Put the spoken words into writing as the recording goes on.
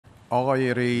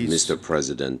آقای رئیس، Mr.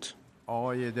 President,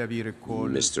 آقای دبیر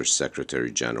کل، Mr.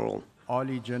 Secretary General,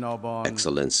 عالی جنابان،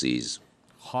 Excellencies,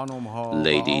 خانم ها و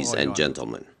ladies and آقایان،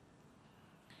 gentlemen,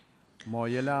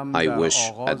 مایلم I در wish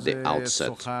at آغاز the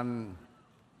outset سخن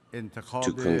to انتخاب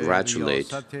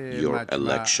congratulate ریاست your مجمع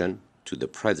election to the و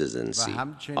presidency of the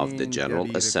همچنین General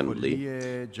دبیر Assembly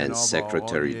کلی and جناب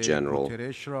Secretary آقای General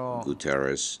گوترش را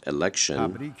Guterres' election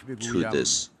تبریک to بگویم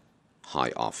this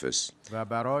high office و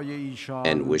برای and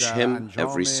ایشان wish در him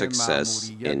every انجام success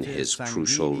in مأموریت his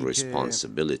crucial سنگینی که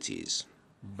responsibilities.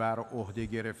 بر عهده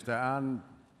گرفته‌اند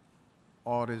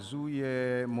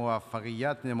آرزوی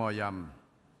موفقیت نمایم.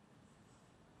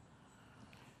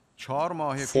 4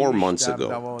 ماه 4 پیش months در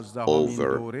ago, 12مین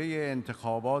over دوره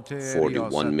انتخابات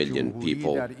 41 ریاست million جمهوری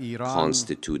people, در ایران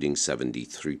constituting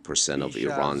 73% of بیش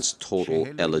Iran's از total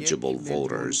 41 eligible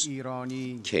میلیون voters,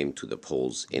 ایرانی came to the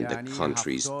polls in the یعنی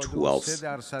country's 73% 12th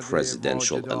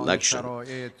presidential واجدان election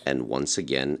شرایط and once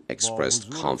again با expressed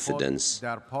حضور خود confidence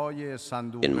در پای in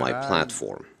صندوق my رای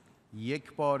platform.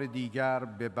 یک بار دیگر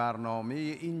به برنامه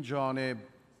این جانب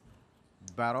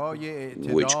برای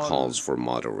which calls اعتدال for و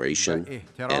moderation and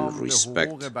احترام به حقوق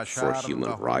respect for بشر human و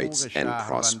حقوق rights and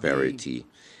شهروندی prosperity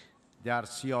در and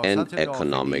سیاست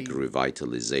economic داخلی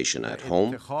revitalization و at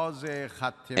home اتخاذ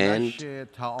خط and مشی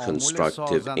تعامل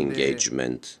constructive سازنده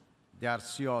engagement در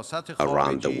سیاست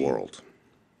around the خارجی world.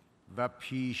 و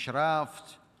پیشرفت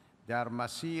در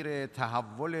مسیر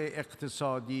تحول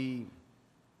اقتصادی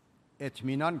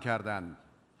اطمینان کردند.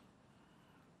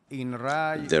 این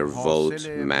رأی Their vote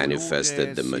حاصل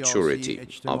manifested بلوغ the سیاسی maturity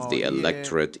of the اجتماعی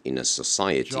electorate in a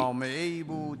society جامعه‌ای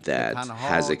بود که that has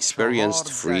تنها 4 experienced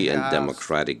free دهه and است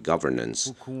democratic governance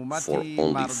for حکومتی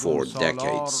only 4 مردم سالار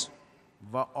decades.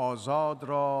 و آزاد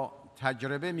را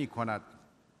تجربه می‌کند.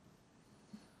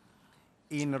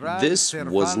 این رأی This was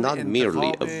صرفاً not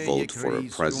merely انتخاب a vote یک for a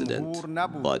رئیس president, جمهور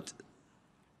نبود، but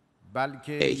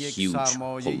بلکه a یک huge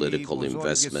سرمایه‌ای political بزرگ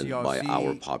investment by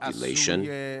our سیاسی از population,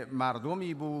 سوی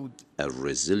مردمی بود a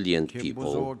resilient که people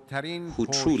بزرگترین who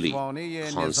truly پشتوانه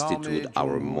نظام constitute our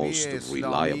جمهوری most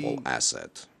reliable اسلامی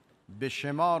asset. به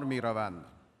شمار می‌روند.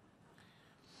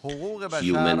 حقوق Human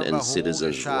بشر و and حقوق citizens'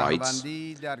 rights,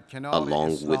 شهروندی در کنار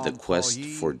along with the اسلام quest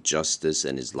خواهی for justice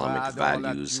and و Islamic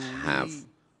values, have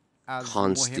عدالت‌جویی از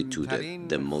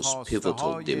constituted the مهمترین most pivotal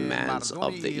خواسته‌های demands مردم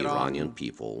of the Iranian ایران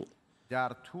people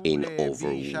در in طول over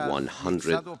بیش از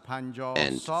 150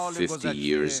 سال 150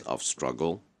 years گذشته of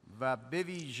struggle, و به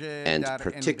ویژه and در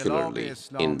انقلاب particularly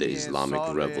in the اسلامی Islamic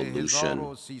سال Revolution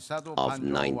of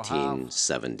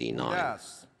 1357 بوده 1979.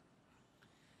 است.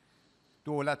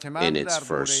 دولت In من its در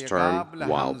first دوره term, قبل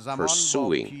while همزمان با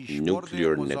pursuing پیشبرد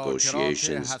nuclear مذاکرات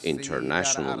negotiations هسته‌ای در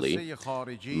internationally, عرصه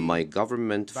خارجی my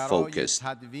government برای focused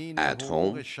تدوین at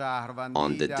حقوق home on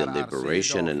شهروندی the در عرصه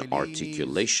deliberation and داخلی نیز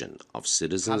articulation of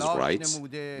citizens' تلاش rights,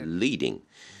 نموده leading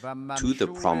و to the منشور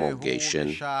حقوق promulgation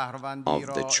شهروندی of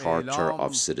the را Charter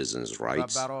of اعلام Citizens' و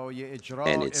Rights برای اجرا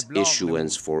and its ابلاغ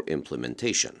issuance نمود. for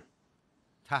implementation.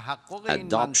 تحقق این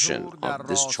Adoption منشور در of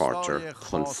this charter راستای conformed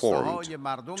خواسته‌های to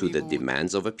مردمی the بود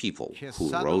demands of a people که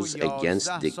who rose against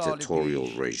 111 سال dictatorial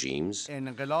پیش regimes,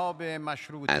 انقلاب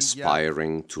مشروطیت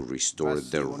aspiring to restore و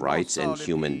their 39 rights and سال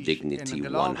human پیش dignity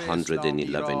انقلاب اسلامی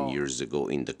 111 را years ago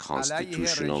in the علیه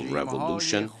constitutional رژیم‌های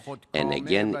revolution and خودکامه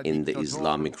again و in the دیکتاتور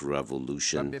Islamic و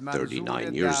Revolution به 39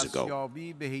 منظور years ago.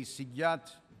 دستیابی به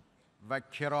حیثیت و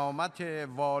کرامت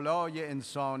والای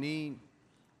انسانی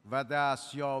و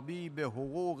دستیابی به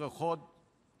حقوق خود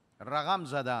رقم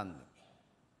زدند.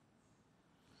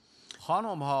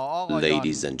 خانم‌ها، آقایان،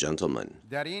 Ladies and gentlemen,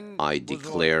 در این I declare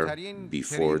بزرگترین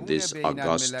before تریبون this august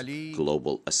بین‌المللی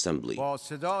global assembly با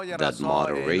صدای that رسا اعلام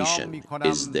moderation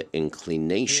می‌کنم is the که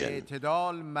inclination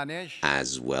اعتدال منش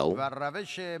as well و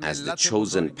روش as the ملت chosen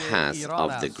بزرگ path ایران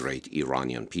of the است. great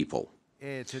Iranian people.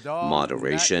 اعتدال نه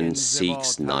Moderation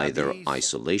seeks neither انزواطلبی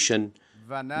است isolation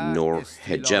و نه nor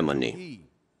استیلاجویی. hegemony.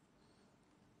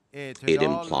 It اعتدال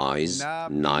implies نه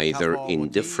neither بی‌تفاوتی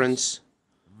indifference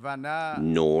و نه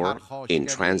nor پرخاشگری.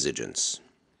 intransigence.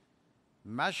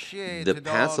 مشی The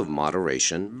path of اعتدال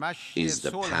moderation مشی is the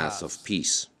صلح path of است،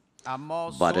 peace,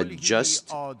 اما but a صلحی just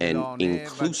and عادلانه و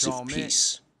inclusive جامع،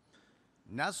 peace,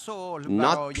 نه صلح not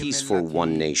برای peace for one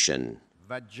ملتی nation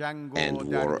و جنگ و and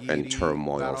war and درگیری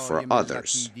turmoil for برای ملتی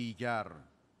others. دیگر.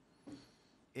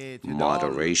 اعتدال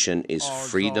Moderation is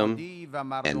freedom آزادی و and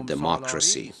مردم democracy,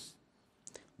 سالاری است،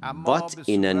 اما but به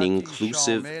in an صورتی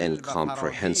inclusive شامل and و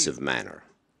comprehensive فراگیر، manner,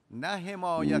 نه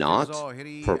حمایت not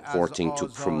ظاهری از purporting to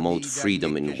promote آزادی در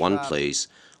freedom یک in one کشور place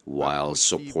و while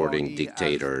supporting پشتیبانی از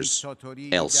dictators دیکتاتوری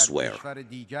در elsewhere. کشور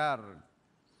دیگر.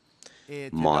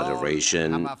 اعتدال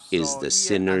Moderation is the همافزایی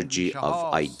synergy of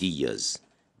اندیشه‌هاست ideas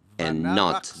and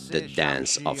not the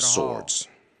dance of swords.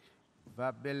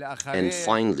 And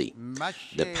finally,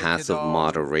 the path of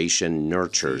moderation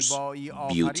nurtures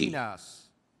beauty.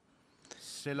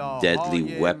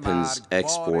 Deadly weapons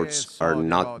exports are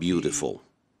not beautiful.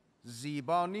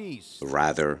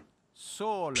 Rather,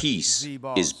 peace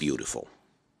is beautiful.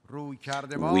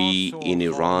 We in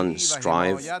Iran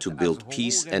strive to build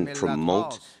peace and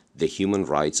promote the human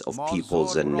rights of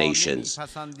peoples and nations.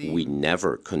 We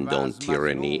never condone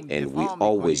tyranny, and we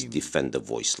always defend the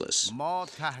voiceless.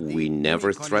 We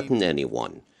never threaten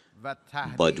anyone,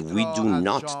 but we do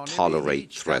not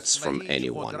tolerate threats from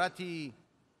anyone.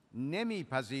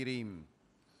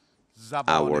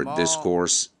 Our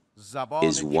discourse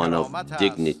is one of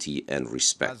dignity and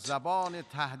respect,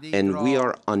 and we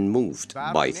are unmoved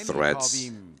by threats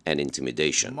and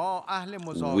intimidation.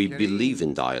 We believe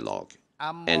in dialogue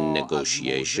and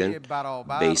negotiation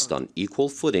based on equal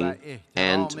footing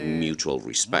and mutual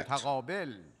respect.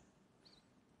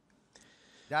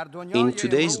 In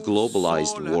today's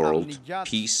globalized world,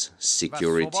 peace,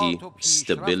 security,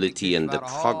 stability, and the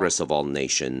progress of all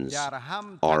nations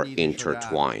are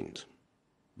intertwined.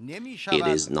 It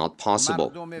is not possible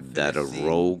that a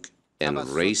rogue and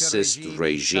racist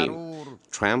regime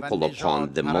trample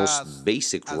upon the most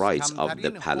basic rights of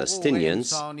the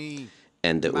Palestinians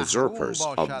and the usurpers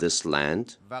of this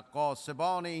land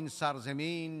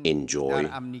enjoy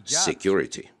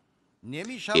security.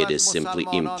 It is simply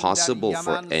impossible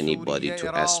for anybody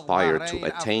to aspire to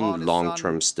attain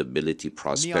long-term stability,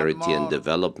 prosperity, and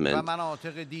development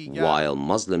while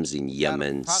Muslims in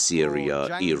Yemen,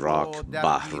 Syria, Iraq,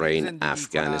 Bahrain,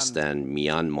 Afghanistan,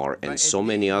 Myanmar, and so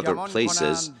many other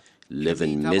places live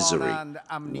in misery,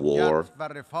 war,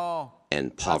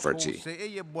 and poverty.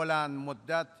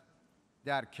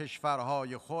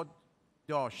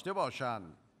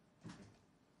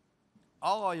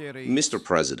 Mr.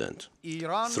 President,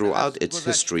 throughout its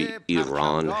history,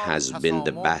 Iran has been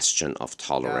the bastion of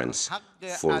tolerance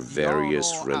for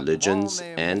various religions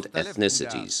and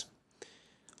ethnicities.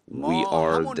 We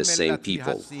are the same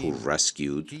people who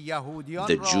rescued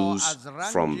the Jews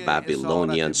from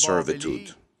Babylonian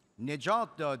servitude,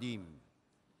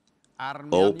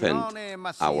 opened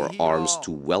our arms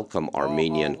to welcome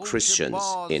Armenian Christians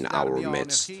in our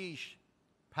midst,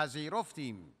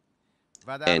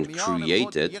 and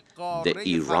created the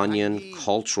Iranian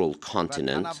cultural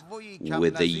continent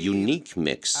with a unique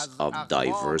mix of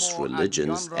diverse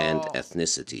religions and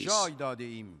ethnicities.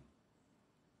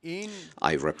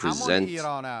 I represent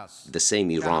the same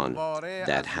Iran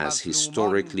that has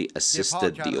historically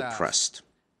assisted the oppressed.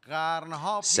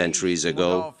 Centuries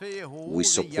ago, we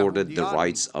supported the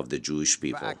rights of the Jewish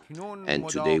people, and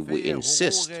today we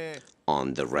insist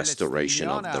on the restoration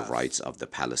of the rights of the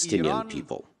Palestinian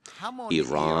people.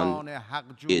 Iran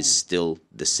is still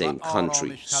the same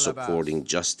country, supporting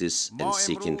justice and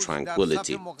seeking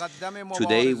tranquility.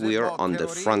 Today, we are on the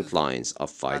front lines of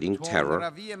fighting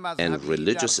terror and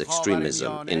religious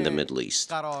extremism in the Middle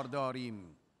East.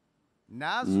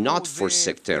 Not for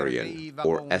sectarian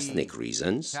or ethnic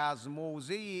reasons,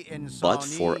 but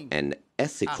for an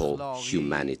ethical,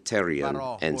 humanitarian,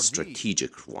 and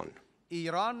strategic one.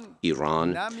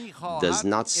 Iran does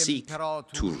not seek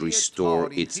to restore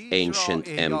its ancient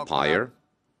empire,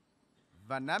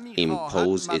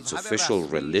 impose its official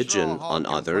religion on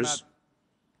others,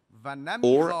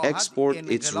 or export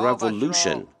its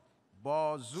revolution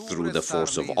through the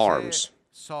force of arms.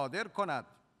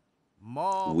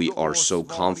 We are so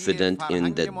confident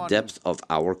in the depth of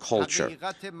our culture,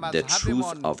 the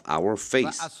truth of our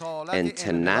faith, and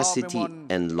tenacity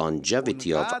and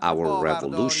longevity of our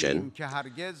revolution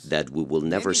that we will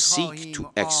never seek to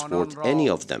export any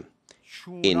of them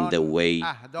in the way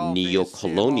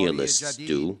neo-colonialists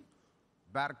do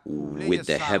with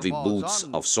the heavy boots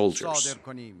of soldiers.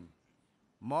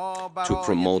 To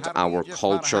promote our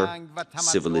culture,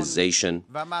 civilization,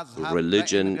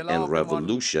 religion, and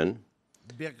revolution,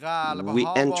 we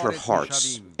enter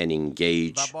hearts and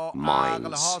engage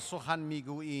minds.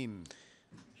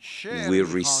 We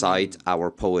recite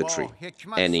our poetry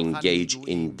and engage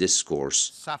in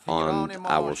discourse on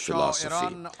our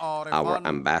philosophy. Our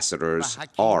ambassadors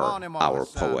are our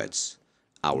poets,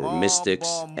 our mystics,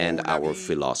 and our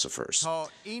philosophers.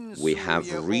 We have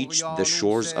reached the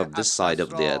shores of this side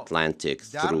of the Atlantic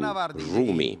through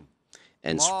Rumi,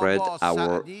 and spread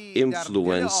our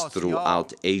influence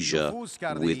throughout Asia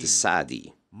with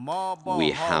Sadi. We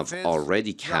have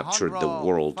already captured the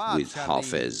world with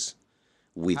Hafiz.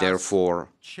 We therefore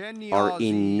are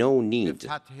in no need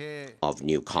of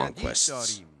new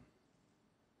conquests.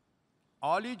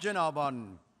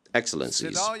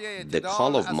 Excellencies, the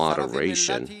call of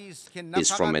moderation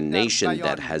is from a nation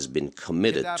that has been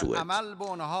committed to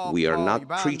it. We are not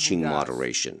preaching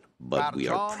moderation, but we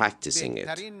are practicing it.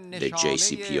 The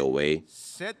JCPOA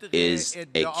is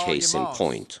a case in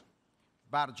point.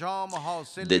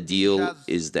 The deal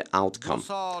is the outcome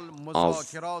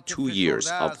of 2 years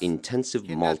of intensive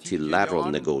multilateral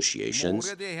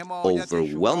negotiations,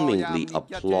 overwhelmingly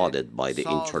applauded by the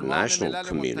international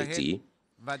community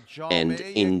and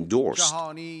endorsed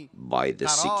by the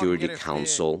Security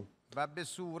Council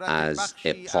as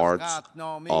a part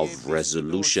of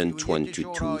Resolution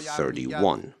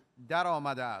 2231.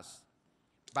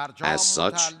 As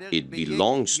such, it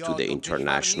belongs to the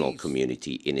international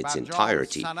community in its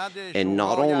entirety, and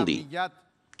not only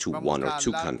to 1 or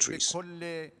 2 countries.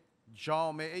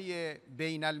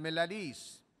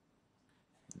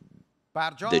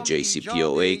 The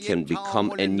JCPOA can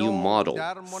become a new model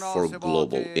for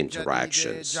global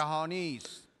interactions.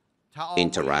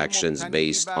 Interactions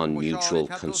based on mutual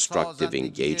constructive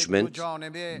engagement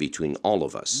between all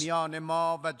of us.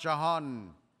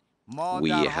 We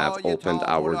have opened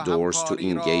our doors to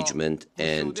engagement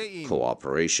and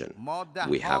cooperation.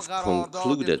 We have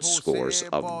concluded scores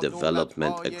of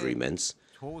development agreements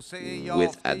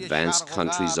with advanced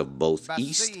countries of both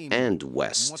East and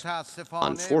West.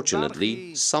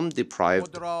 Unfortunately, some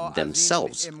deprived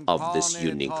themselves of this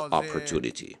unique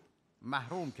opportunity.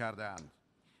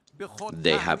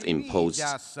 They have imposed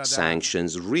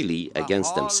sanctions really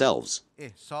against themselves,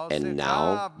 and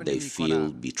now they feel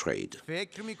betrayed.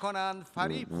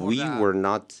 We were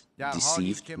not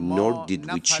deceived, nor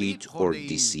did we cheat or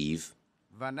deceive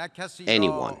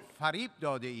anyone.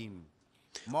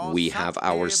 We have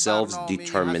ourselves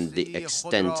determined the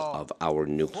extent of our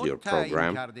nuclear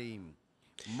program.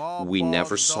 We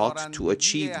never sought to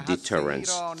achieve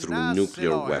deterrence through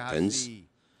nuclear weapons.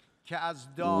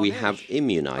 We have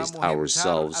immunized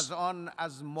ourselves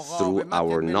through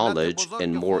our knowledge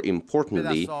and, more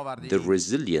importantly, the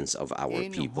resilience of our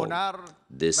people.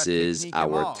 This is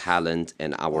our talent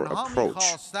and our approach.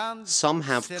 Some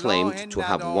have claimed to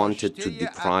have wanted to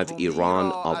deprive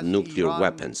Iran of nuclear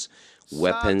weapons,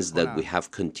 weapons that we have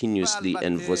continuously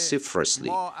and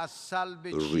vociferously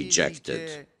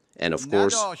rejected. And of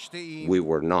course, we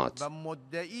were not,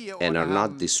 and are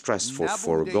not distressed for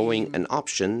foregoing an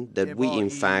option that we, in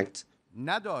fact,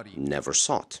 never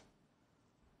sought.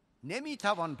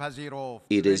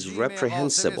 It is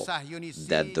reprehensible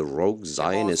that the rogue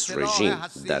Zionist regime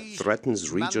that threatens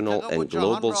regional and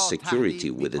global security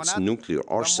with its nuclear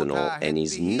arsenal and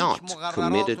is not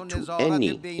committed to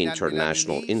any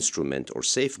international instrument or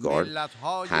safeguard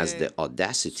has the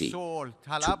audacity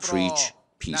to preach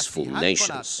peaceful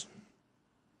nations.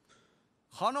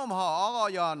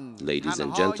 Ladies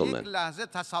and gentlemen,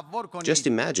 just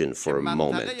imagine for a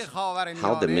moment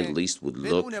how the Middle East would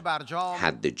look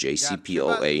had the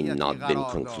JCPOA not been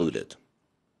concluded.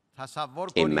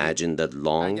 Imagine that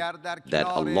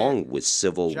along with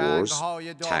civil wars,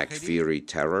 Takfiri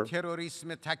terror,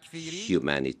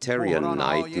 humanitarian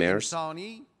nightmares,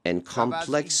 and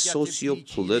complex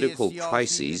socio-political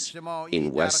crises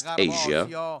in West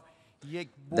Asia,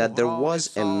 that there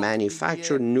was a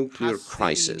manufactured nuclear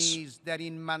crisis.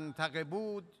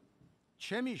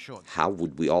 How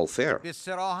would we all fare?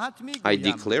 I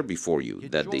declare before you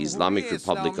that the Islamic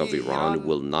Republic of Iran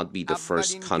will not be the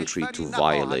first country to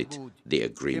violate the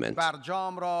agreement,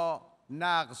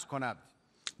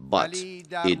 but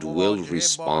it will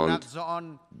respond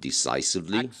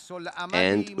decisively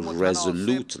and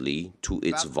resolutely to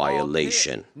its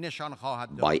violation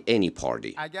by any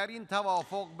party.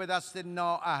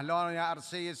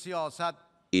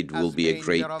 It will be a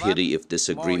great pity if this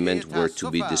agreement were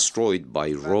to be destroyed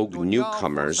by rogue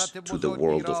newcomers to the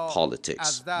world of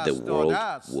politics. The world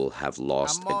will have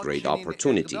lost a great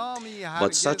opportunity.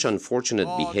 But such unfortunate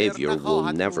behavior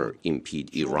will never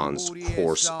impede Iran's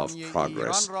course of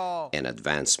progress and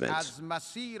advancement.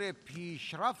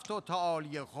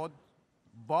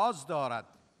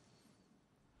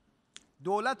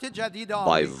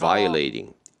 By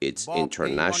violating its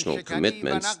international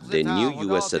commitments, the new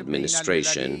U.S.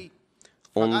 administration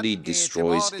only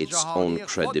destroys its own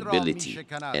credibility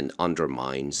and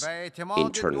undermines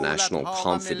international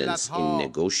confidence in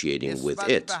negotiating with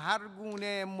it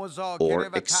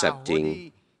or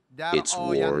accepting its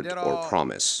word or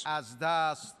promise.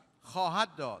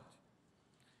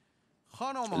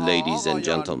 Ladies and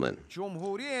gentlemen,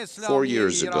 4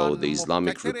 years ago, the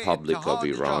Islamic Republic of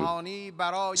Iran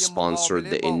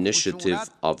sponsored the initiative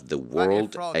of the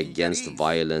World Against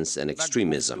Violence and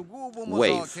Extremism,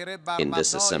 wave in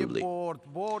this assembly.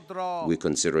 We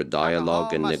consider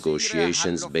dialogue and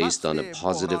negotiations based on a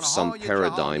positive-sum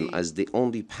paradigm as the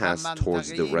only path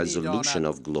towards the resolution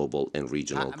of global and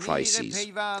regional crises.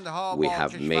 We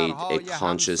have made a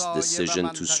conscious decision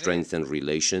to strengthen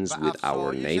relations with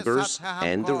our neighbors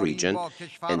and the region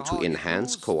and to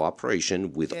enhance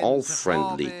cooperation with all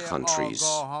friendly countries.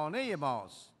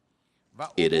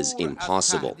 It is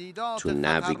impossible to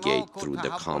navigate through the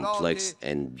complex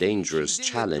and dangerous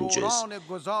challenges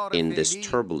in this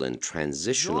turbulent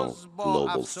transitional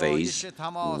global phase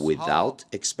without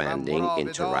expanding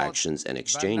interactions and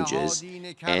exchanges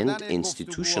and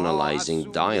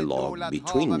institutionalizing dialogue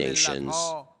between nations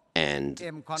and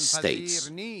states.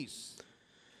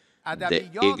 The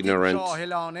ignorant,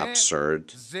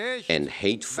 absurd, and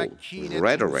hateful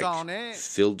rhetoric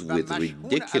filled with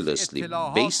ridiculously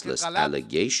baseless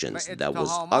allegations that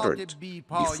was uttered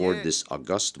before this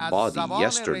august body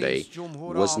yesterday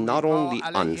was not only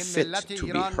unfit to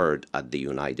be heard at the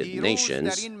United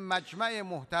Nations,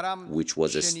 which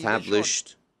was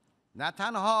established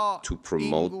to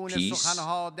promote peace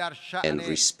and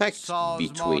respect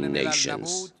between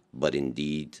nations, but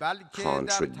indeed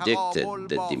contradicted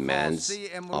the demands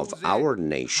of our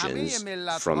nations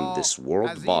from this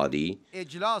world body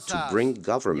to bring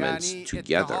governments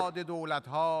together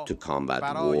to combat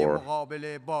war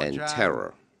and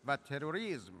terror.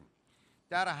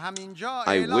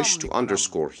 I wish to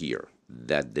underscore here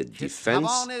that the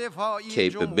defense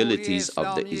capabilities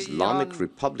of the Islamic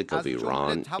Republic of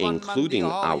Iran, including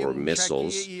our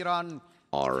missiles,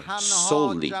 are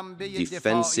solely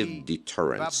defensive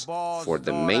deterrents for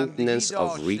the maintenance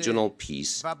of regional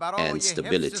peace and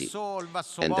stability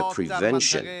and the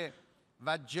prevention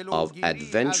of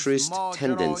adventurous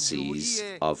tendencies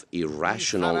of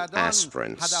irrational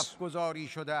aspirants.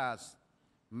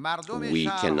 We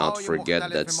cannot forget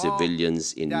that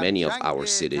civilians in many of our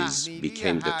cities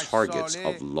became the targets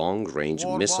of long-range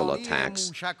missile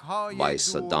attacks by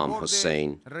Saddam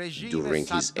Hussein during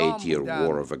his 8-year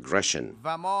war of aggression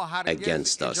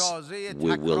against us.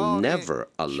 We will never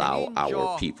allow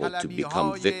our people to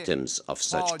become victims of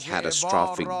such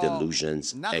catastrophic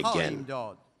delusions again.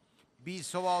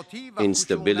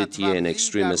 Instability and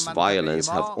extremist violence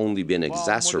have only been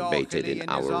exacerbated in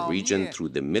our region through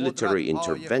the military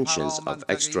interventions of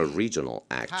extra-regional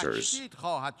actors.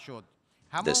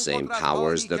 The same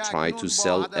powers that try to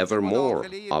sell ever more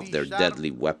of their deadly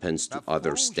weapons to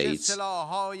other states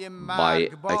by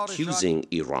accusing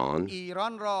Iran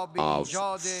of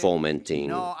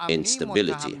fomenting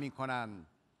instability.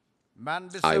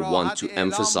 I want to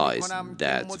emphasize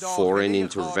that foreign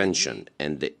intervention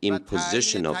and the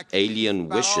imposition of alien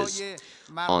wishes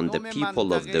on the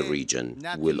people of the region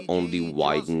will only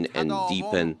widen and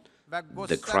deepen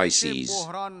the crises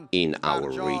in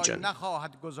our region.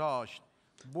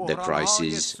 The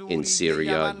crises in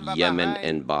Syria, Yemen,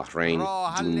 and Bahrain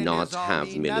do not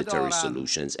have military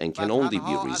solutions and can only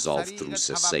be resolved through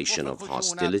cessation of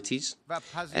hostilities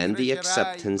and the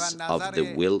acceptance of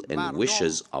the will and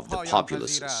wishes of the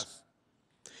populaces.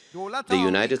 The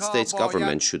United States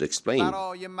government should explain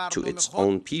to its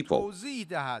own people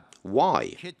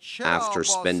why, after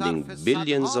spending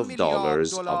billions of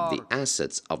dollars of the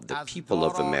assets of the people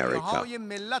of America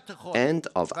and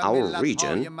of our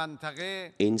region,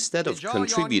 instead of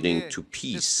contributing to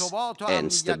peace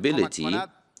and stability,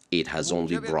 it has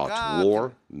only brought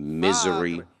war,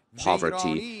 misery,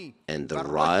 poverty, and the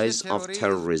rise of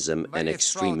terrorism and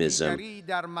extremism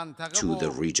to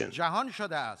the region.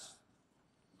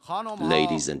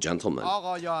 Ladies and gentlemen,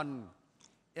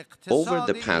 over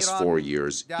the past 4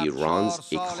 years,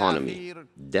 Iran's economy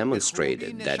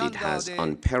demonstrated that it has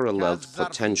unparalleled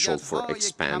potential for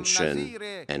expansion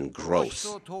and growth.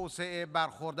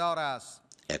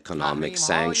 Economic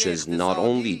sanctions not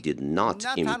only did not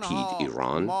impede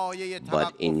Iran,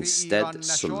 but instead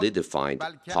solidified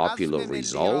popular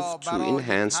resolve to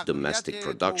enhance domestic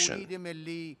production.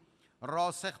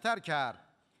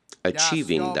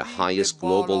 Achieving the highest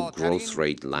global growth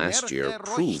rate last year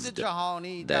proved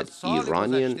that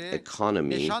Iranian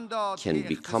economy can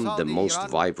become the most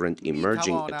vibrant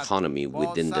emerging economy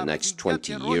within the next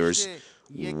 20 years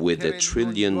with a $1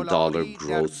 trillion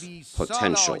growth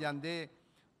potential.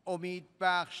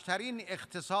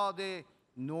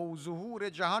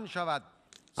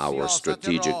 Our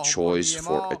strategic choice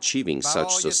for achieving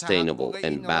such sustainable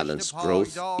and balanced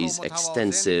growth is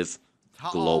extensive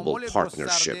global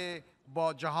partnership.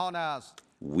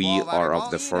 We are of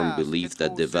the firm belief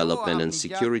that development and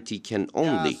security can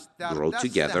only grow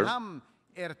together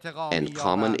and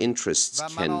common interests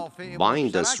can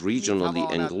bind us regionally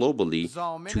and globally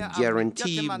to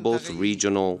guarantee both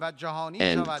regional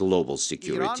and global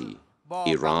security.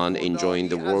 Iran, enjoying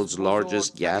the world's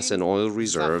largest gas and oil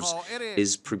reserves,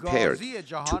 is prepared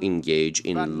to engage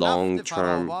in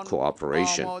long-term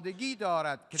cooperation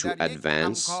to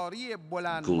advance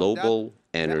global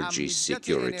energy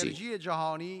security.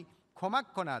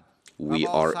 We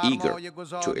are eager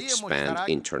to expand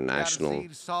international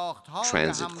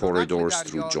transit corridors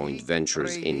through joint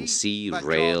ventures in sea,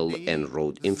 rail, and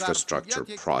road infrastructure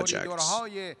projects.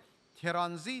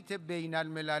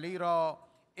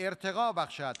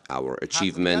 Our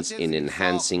achievements in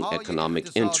enhancing economic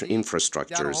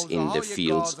infrastructures in the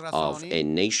fields of a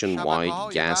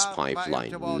nationwide gas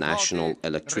pipeline, national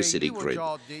electricity grid,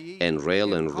 and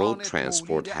rail and road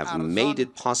transport have made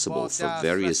it possible for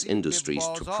various industries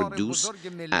to produce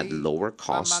at lower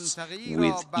costs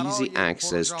with easy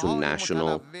access to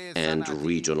national and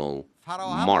regional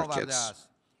markets.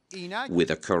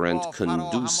 With a current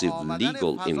conducive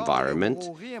legal environment,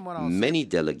 many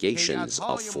delegations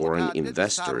of foreign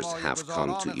investors have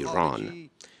come to Iran,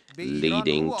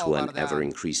 leading to an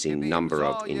ever-increasing number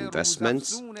of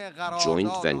investments,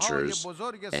 joint ventures,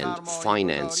 and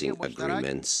financing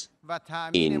agreements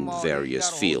in various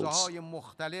fields.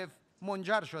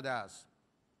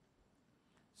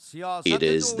 It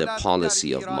is the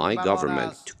policy of my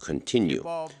government to continue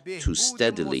to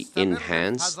steadily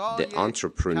enhance the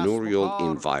entrepreneurial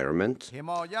environment,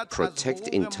 protect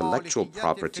intellectual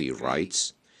property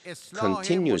rights,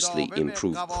 continuously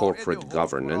improve corporate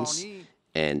governance,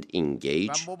 and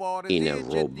engage in a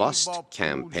robust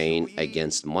campaign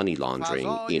against money laundering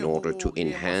in order to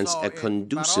enhance a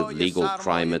conducive legal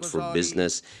climate for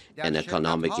business and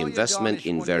economic investment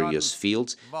in various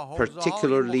fields,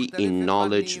 particularly in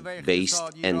knowledge-based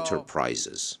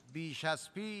enterprises.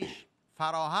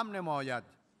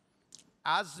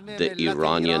 The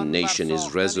Iranian nation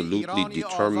is resolutely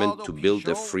determined to build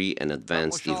a free and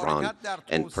advanced Iran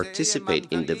and participate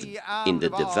in the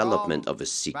development of a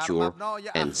secure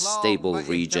and stable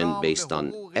region based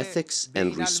on ethics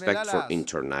and respect for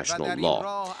international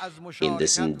law. In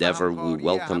this endeavor, we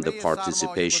welcome the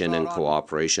participation and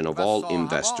cooperation of all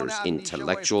investors,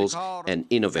 intellectuals, and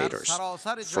innovators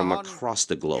from across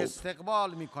the globe.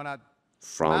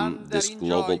 From this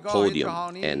global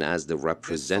podium and as the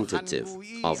representative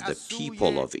of the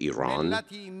people of Iran,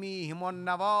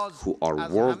 who are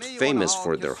world famous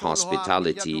for their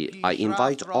hospitality, I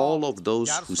invite all of those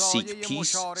who seek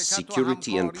peace,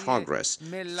 security, and progress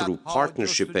through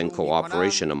partnership and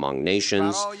cooperation among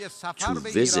nations to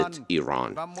visit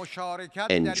Iran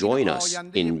and join us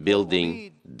in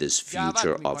building this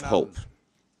future of hope.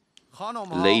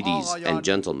 Ladies and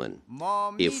gentlemen,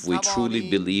 if we truly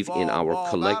believe in our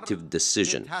collective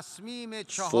decision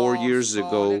 4 years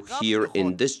ago here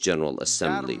in this General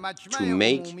Assembly to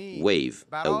make wave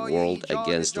a world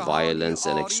against violence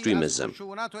and extremism,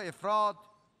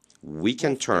 we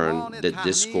can turn the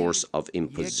discourse of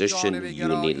imposition,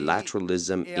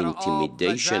 unilateralism,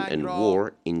 intimidation, and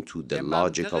war into the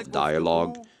logic of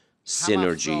dialogue,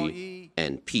 synergy,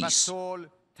 and peace,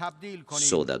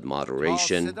 so that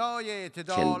moderation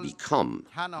can become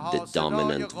the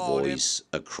dominant voice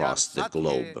across the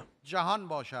globe.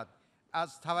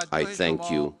 I thank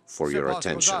you for your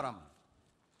attention.